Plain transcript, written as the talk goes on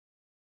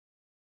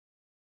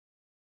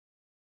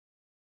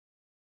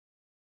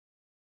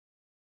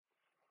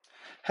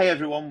Hey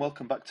everyone,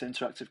 welcome back to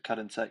Interactive CAD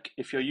and Tech.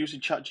 If you're using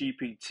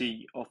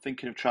ChatGPT or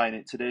thinking of trying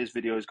it, today's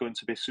video is going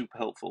to be super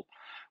helpful.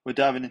 We're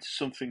diving into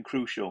something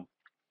crucial,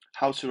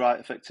 how to write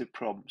effective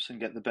prompts and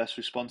get the best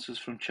responses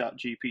from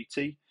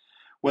ChatGPT.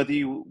 Whether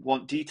you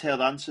want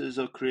detailed answers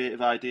or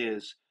creative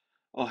ideas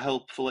or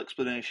helpful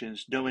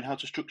explanations, knowing how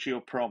to structure your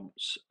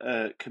prompts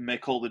can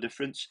make all the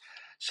difference.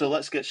 So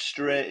let's get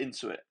straight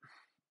into it.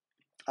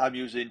 I'm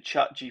using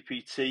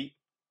ChatGPT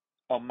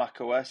on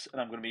macOS and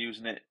I'm going to be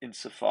using it in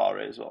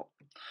Safari as well.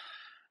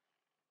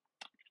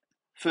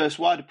 First,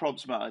 why do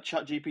prompts matter?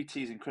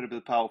 ChatGPT is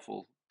incredibly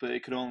powerful, but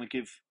it can only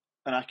give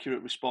an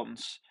accurate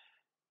response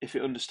if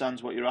it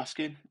understands what you're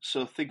asking.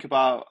 So think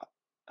about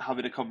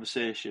having a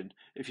conversation.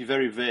 If you're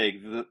very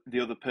vague, the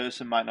other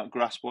person might not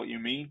grasp what you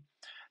mean.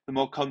 The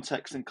more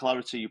context and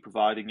clarity you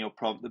provide in your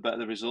prompt, the better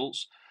the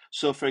results.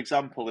 So, for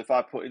example, if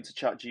I put into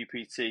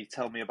ChatGPT,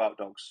 tell me about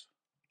dogs.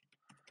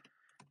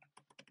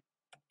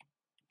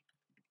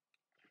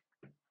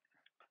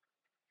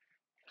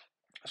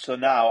 So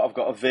now I've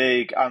got a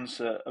vague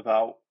answer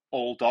about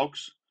all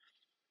dogs,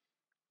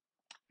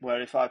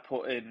 where if I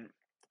put in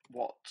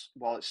while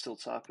it's still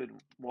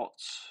typing, what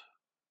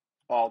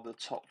are the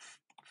top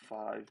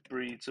 5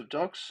 breeds of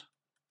dogs?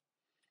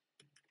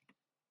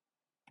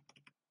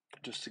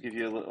 Just to give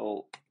you a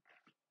little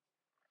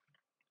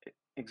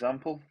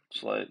example.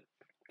 So like,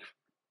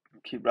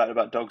 keep writing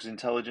about dogs'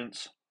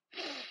 intelligence.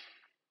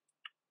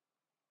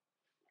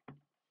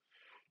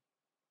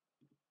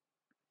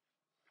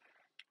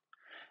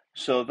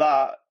 So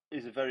that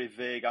is a very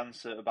vague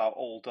answer about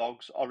all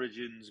dogs,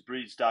 origins,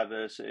 breeds,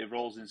 diversity,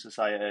 roles in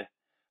society,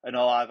 and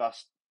all I've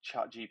asked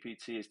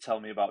ChatGPT is tell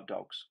me about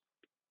dogs.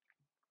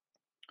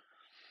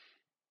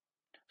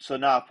 So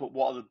now I put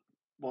what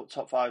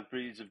top 5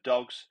 breeds of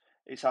dogs.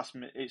 It's asked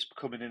me. It's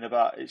coming in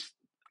about its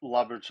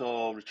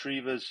Labrador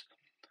retrievers,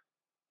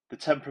 the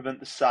temperament,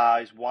 the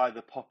size, why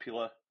they're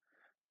popular.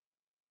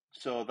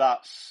 So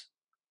that's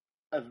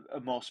a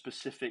more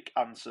specific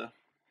answer.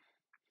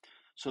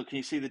 So can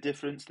you see the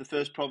difference? The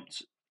first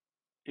prompt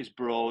is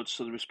broad,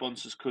 so the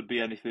responses could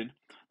be anything.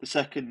 The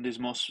second is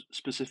more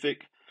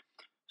specific,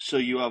 so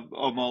you are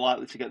more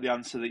likely to get the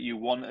answer that you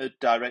wanted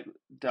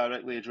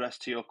directly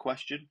addressed to your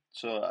question.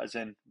 So as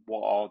in,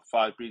 what are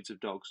 5 breeds of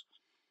dogs?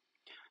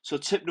 So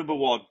tip number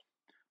 1,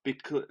 be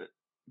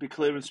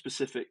clear and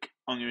specific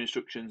on your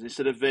instructions.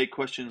 Instead of vague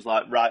questions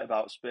like write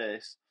about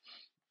space,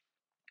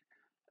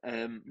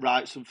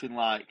 write something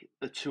like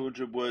a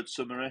 200-word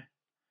summary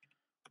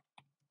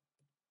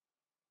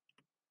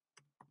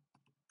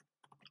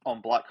on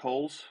black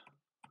holes.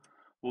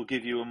 Will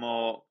give you a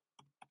more.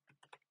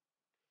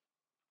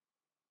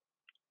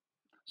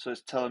 So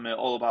it's telling me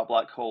all about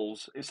black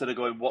holes instead of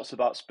going what's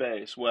about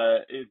space,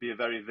 where it'd be a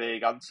very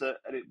vague answer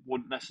and it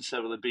wouldn't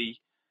necessarily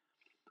be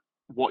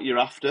what you're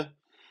after.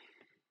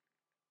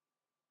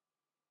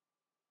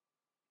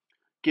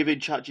 Giving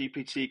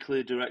ChatGPT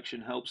clear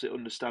direction helps it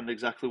understand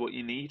exactly what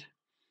you need.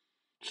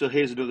 So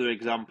here's another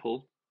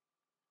example.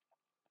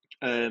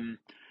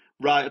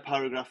 Write a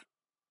paragraph.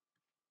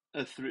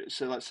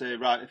 So let's say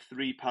write a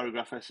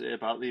 3-paragraph essay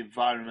about the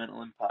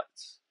environmental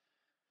impacts.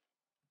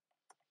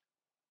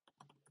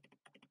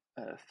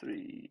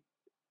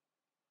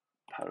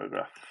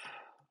 3-paragraph.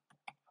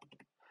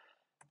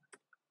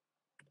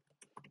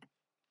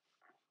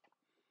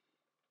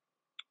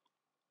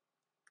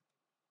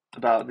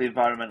 About the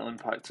environmental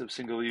impact of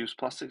single-use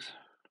plastics.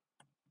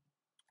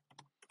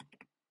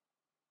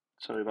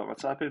 Sorry about my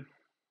typing.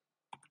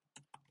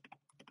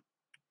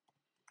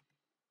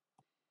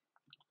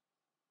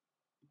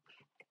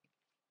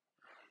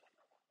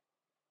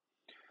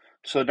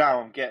 So now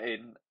I'm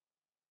getting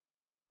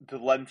the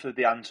length of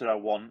the answer I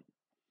want,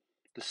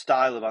 the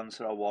style of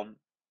answer I want,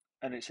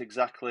 and it's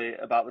exactly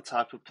about the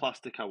type of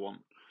plastic I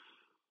want.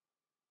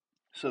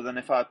 So then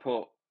if I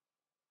put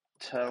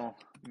tell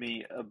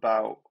me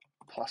about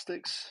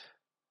plastics,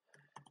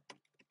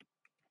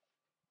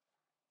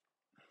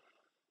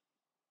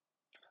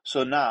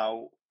 so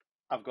now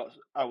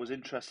I was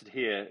interested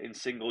here in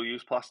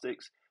single-use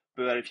plastics,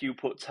 but if you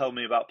put tell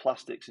me about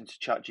plastics into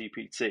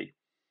ChatGPT,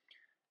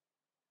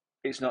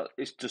 it's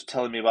just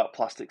telling me about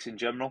plastics in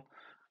general.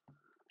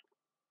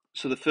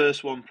 So the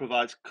first one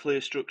provides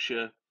clear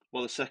structure,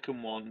 while the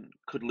second one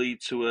could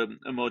lead to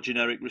a more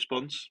generic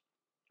response.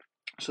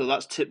 So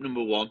that's tip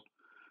number 1.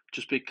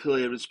 Just be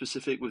clear and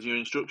specific with your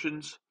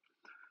instructions.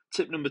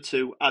 Tip number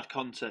 2, add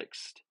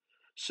context.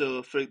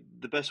 So for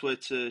the best way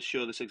to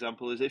show this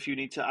example is if you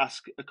need to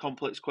ask a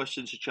complex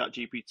question to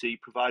ChatGPT,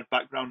 provide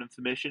background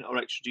information or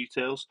extra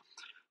details.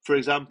 For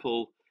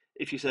example,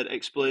 if you said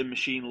explain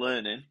machine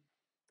learning,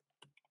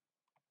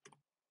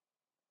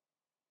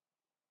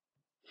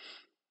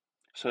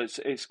 so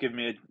it's giving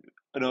me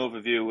an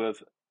overview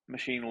of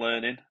machine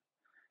learning,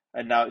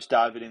 and now it's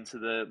diving into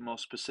the more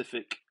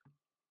specific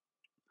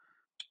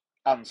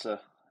answer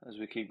as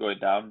we keep going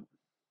down.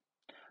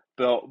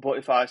 But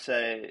if I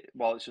say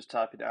while it's just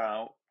typing it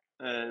out,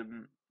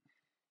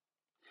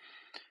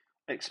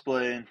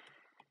 explain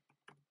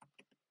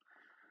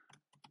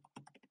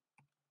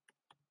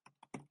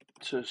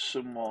to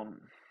someone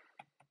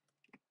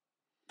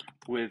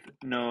with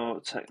no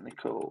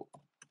technical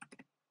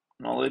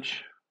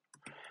knowledge.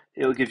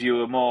 It'll give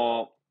you a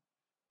more,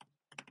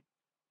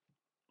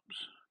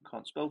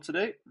 can't spell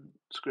today,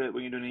 it's great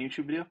when you're doing a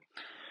YouTube video.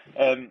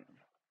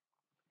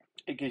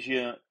 It gives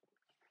you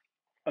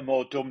a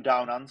more dumbed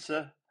down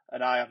answer,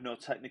 and I have no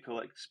technical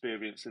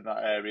experience in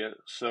that area,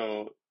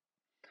 so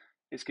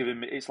it's giving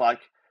me, it's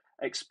like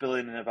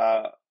explaining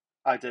about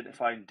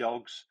identifying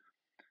dogs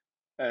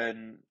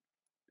and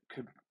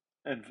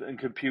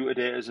computer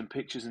data and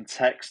pictures and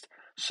text.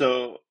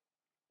 So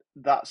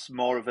that's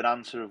more of an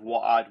answer of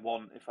what I'd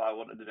want if I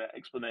wanted an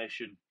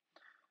explanation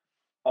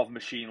of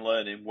machine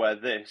learning, where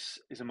this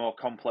is a more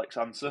complex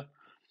answer.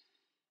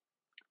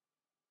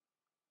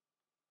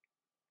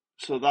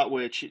 So that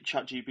way,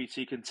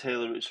 ChatGPT can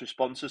tailor its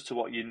responses to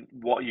what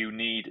you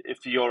need.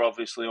 If you're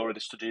obviously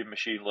already studying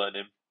machine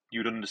learning,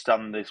 you'd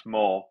understand this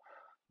more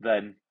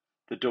than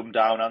the dumbed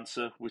down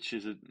answer, which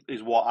is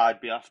what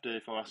I'd be after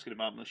if I'm asking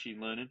about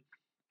machine learning.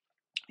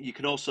 You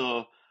can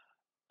also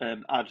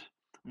add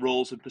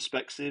roles and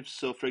perspectives.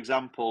 So, for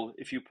example,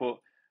 if you put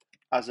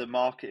as a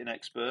marketing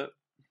expert,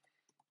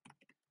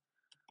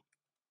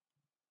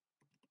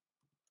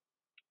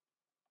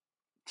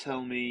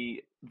 tell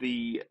me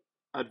the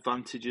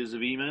advantages of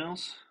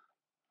emails.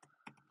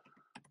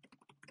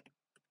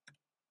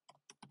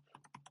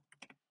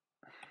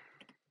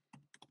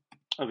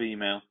 Of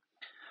email.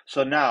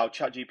 So now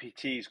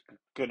ChatGPT is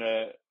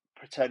gonna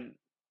pretend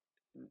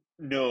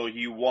no,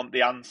 you want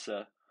the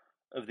answer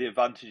of the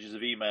advantages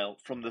of email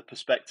from the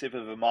perspective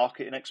of a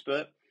marketing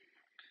expert.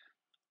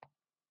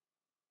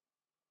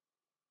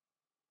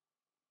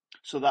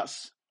 So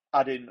that's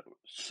adding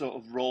sort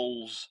of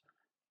roles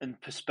and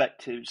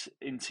perspectives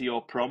into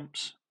your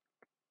prompts.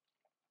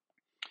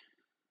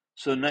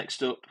 So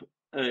next up,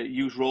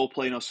 use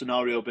role-playing or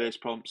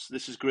scenario-based prompts.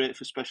 This is great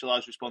for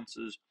specialized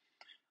responses.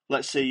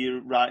 Let's say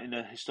you're writing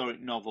a historic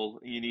novel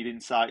and you need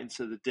insight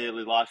into the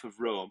daily life of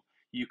Rome.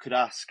 You could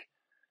ask,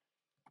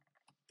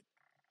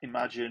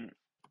 imagine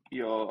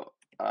you're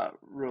a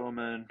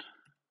Roman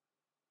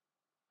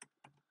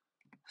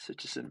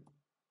citizen.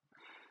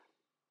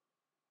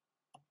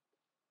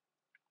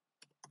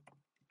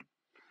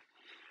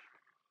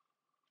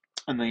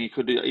 And then you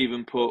could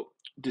even put,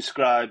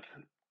 describe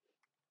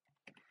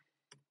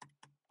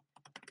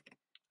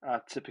a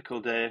typical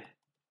day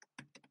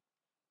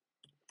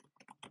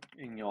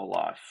in your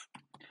life.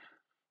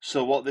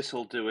 So what this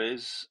will do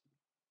is,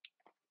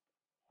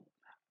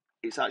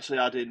 it's actually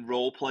adding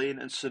role playing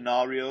and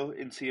scenario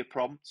into your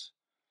prompt.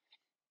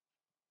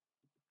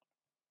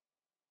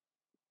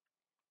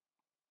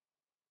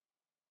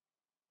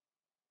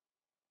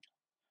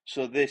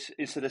 So this,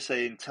 instead of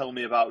saying tell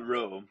me about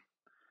Rome,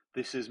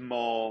 this is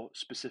more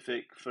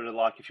specific for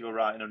like if you're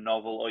writing a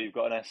novel or you've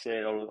got an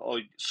essay or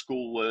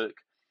schoolwork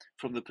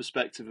from the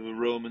perspective of a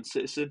Roman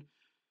citizen.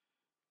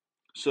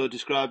 So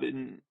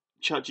describing,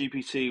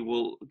 ChatGPT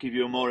will give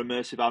you a more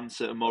immersive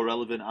answer, a more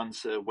relevant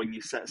answer when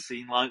you set a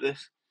scene like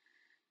this.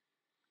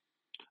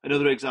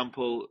 Another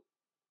example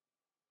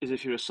is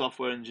if you're a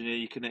software engineer,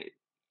 you can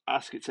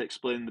ask it to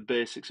explain the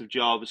basics of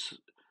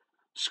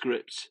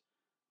JavaScript,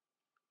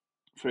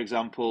 for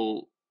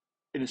example,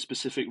 in a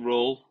specific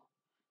role,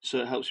 so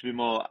it helps you be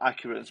more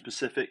accurate and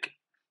specific.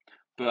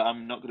 But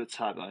I'm not going to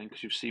type that in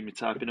because you've seen me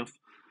type enough.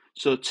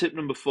 So tip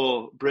number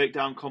 4, break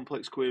down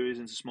complex queries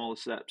into smaller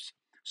steps.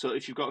 So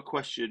if you've got a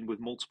question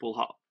with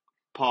multiple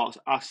parts,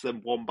 ask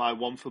them one by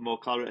one for more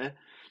clarity.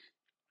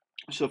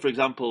 So for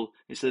example,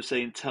 instead of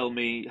saying tell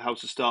me how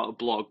to start a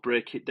blog,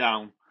 break it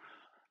down.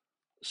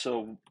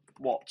 So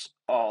what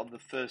are the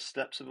first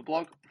steps of a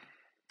blog?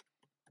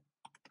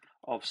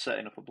 Of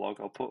setting up a blog,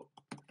 I'll put.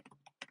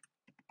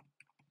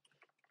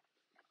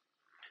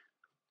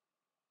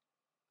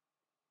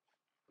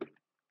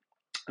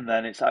 And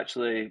then it's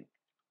actually,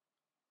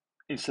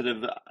 instead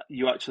of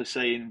you actually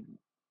saying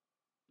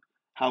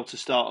how to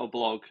start a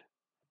blog,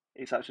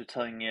 it's actually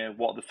telling you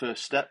what are the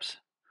first steps,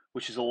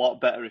 which is a lot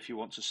better if you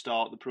want to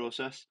start the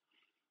process.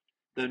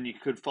 Then you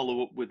could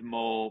follow up with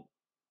more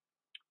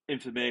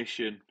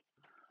information.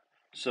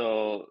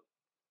 So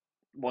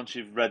once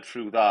you've read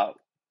through that,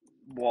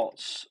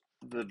 what's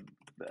the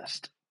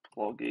best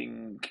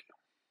blogging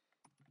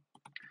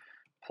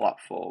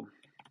platform?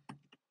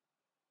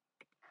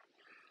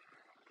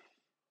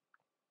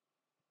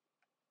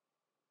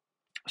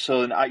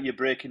 So you're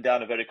breaking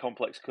down a very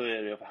complex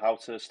query of how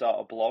to start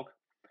a blog,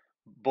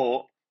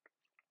 but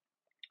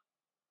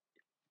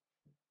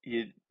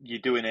you're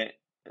doing it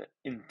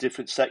in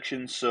different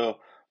sections. So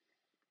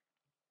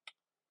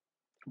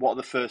what are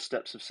the first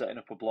steps of setting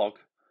up a blog?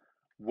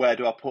 Where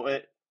do I put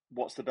it?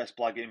 What's the best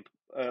blogging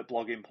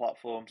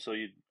platform? So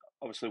you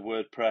obviously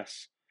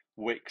WordPress,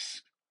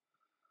 Wix,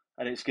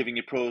 and it's giving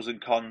you pros and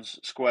cons.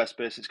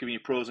 Squarespace, it's giving you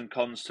pros and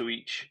cons to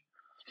each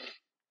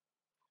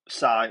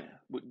site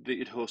that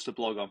you'd host a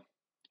blog on,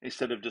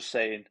 instead of just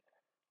saying,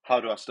 how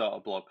do I start a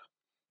blog?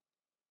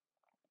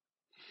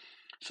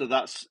 So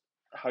that's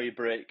how you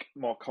break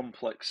more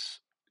complex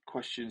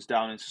questions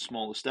down into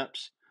smaller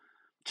steps.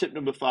 Tip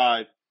number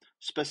 5,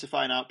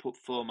 specify an output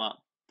format.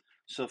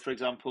 So for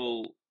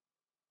example,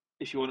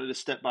 if you wanted a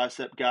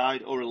step-by-step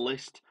guide or a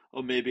list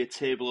or maybe a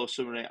table or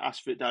summary,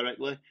 ask for it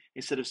directly.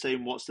 Instead of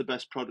saying what's the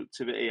best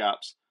productivity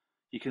apps,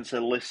 you can say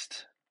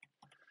list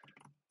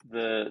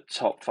the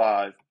top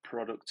 5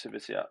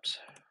 productivity apps.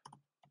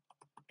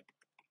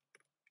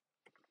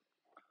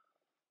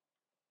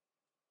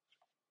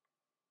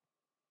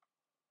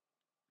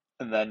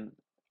 And then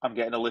I'm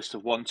getting a list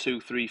of 1,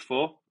 2, 3,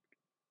 4.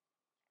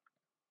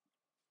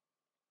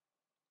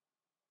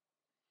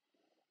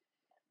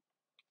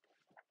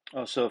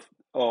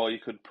 Or you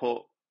could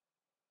put,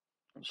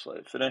 let's let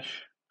it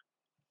finish.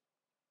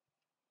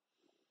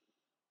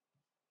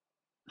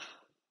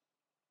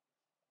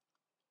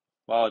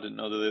 Wow, I didn't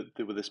know that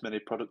there were this many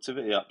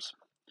productivity apps.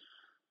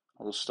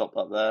 I'll just stop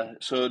that there.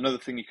 So another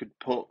thing you could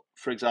put,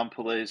 for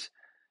example, is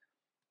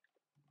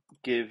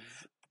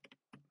give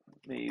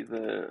me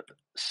the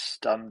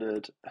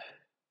standard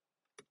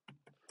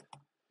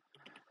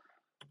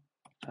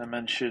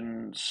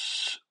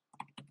dimensions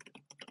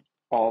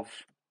of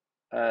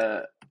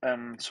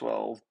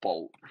M12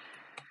 bolt.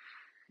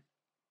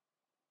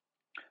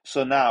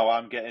 So now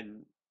I'm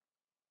getting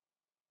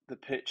the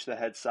pitch, the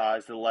head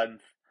size, the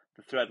length,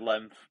 the thread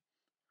length,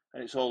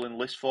 and it's all in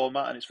list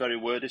format and it's very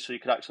wordy. So you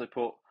could actually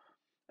put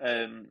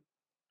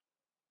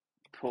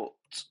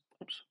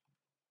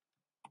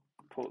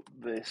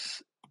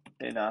this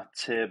in a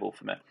table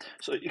for me.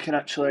 So you can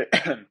actually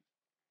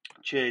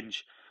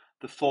change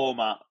the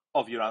format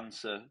of your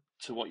answer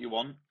to what you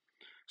want.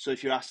 So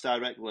if you're asked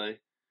directly,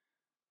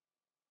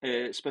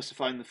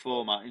 specifying the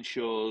format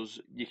ensures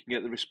you can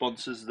get the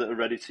responses that are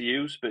ready to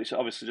use, but it's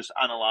obviously just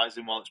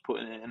analysing while it's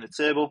putting it in a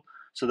table.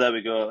 So there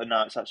we go, and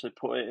now it's actually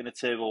put it in a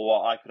table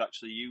what I could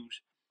actually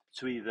use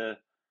to either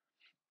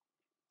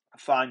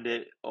find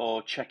it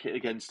or check it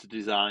against a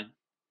design.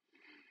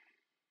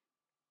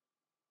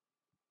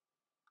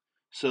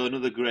 So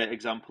another great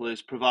example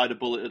is provide a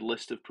bulleted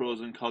list of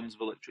pros and cons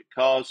of electric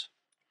cars.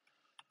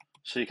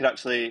 So you could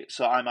actually,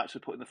 so I'm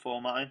actually putting the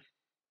format in.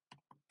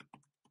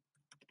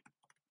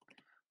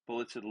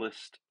 Bulleted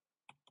list,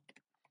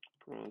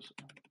 pros.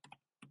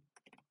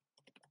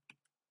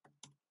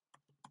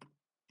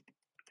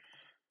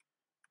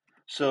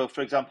 So,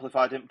 for example, if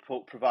I didn't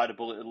provide a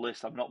bulleted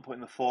list, I'm not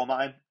putting the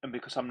format in, and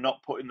because I'm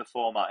not putting the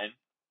format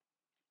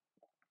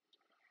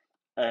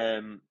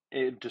in,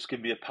 it just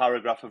give me a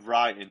paragraph of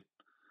writing.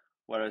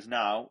 Whereas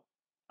now,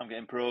 I'm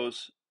getting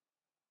pros,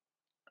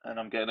 and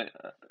I'm getting it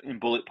in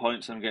bullet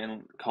points, and I'm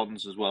getting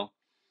cons as well.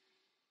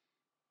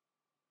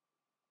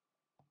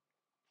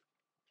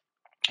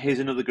 Here's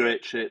another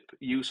great tip: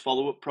 use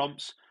follow-up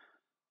prompts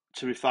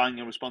to refine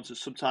your responses.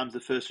 Sometimes the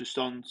first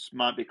response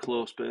might be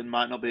close, but it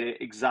might not be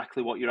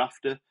exactly what you're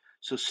after.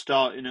 So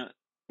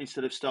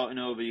instead of starting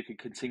over, you can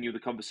continue the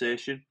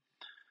conversation.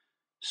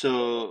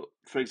 So,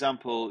 for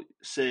example,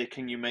 say,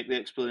 can you make the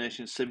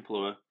explanation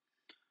simpler?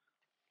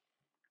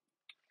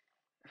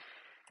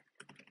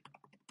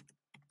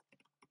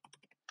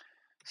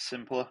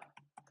 Simpler.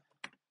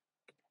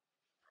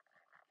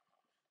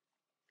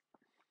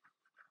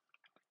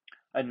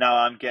 And now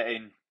I'm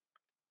getting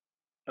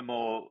a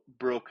more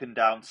broken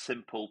down,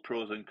 simple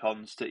pros and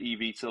cons to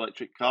EV to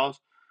electric cars.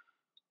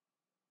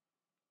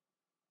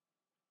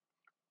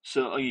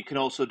 So you can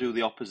also do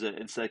the opposite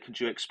and say, could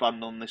you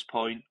expand on this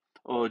point,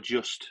 or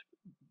just,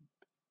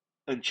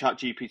 and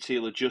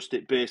ChatGPT will adjust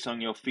it based on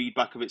your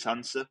feedback of its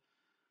answer.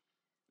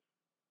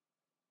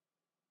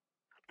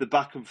 The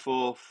back and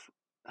forth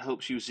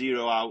helps you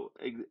zero out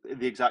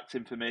the exact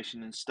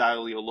information and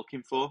style you're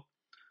looking for.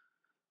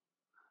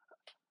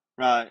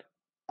 Right,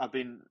 I've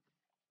been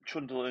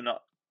trundling,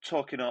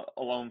 talking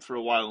along for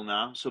a while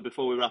now. So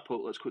before we wrap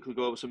up, let's quickly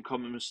go over some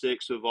common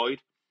mistakes to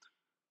avoid.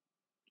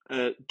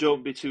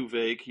 Don't be too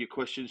vague. Your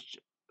questions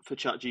for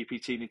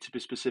ChatGPT need to be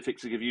specific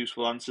to give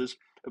useful answers.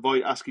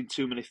 Avoid asking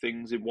too many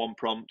things in one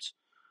prompt.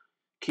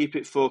 Keep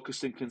it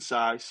focused and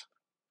concise.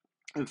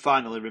 And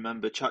finally,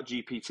 remember,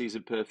 ChatGPT is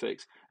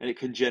imperfect and it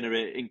can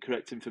generate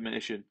incorrect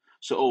information.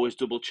 So always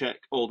double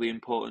check all the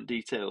important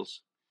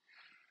details.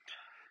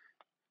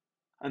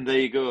 And there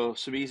you go,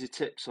 some easy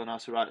tips on how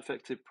to write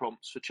effective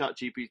prompts for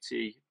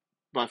ChatGPT.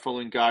 By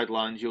following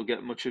guidelines, you'll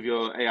get much of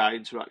your AI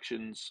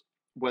interactions,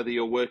 whether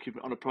you're working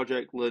on a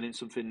project, learning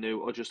something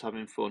new, or just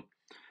having fun.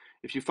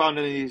 If you found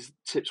any of these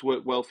tips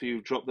work well for you,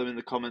 drop them in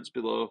the comments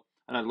below,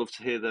 and I'd love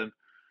to hear them.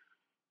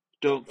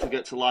 Don't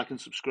forget to like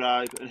and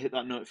subscribe, and hit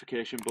that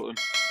notification button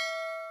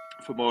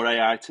for more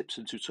AI tips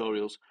and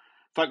tutorials.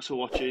 Thanks for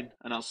watching,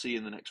 and I'll see you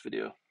in the next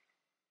video.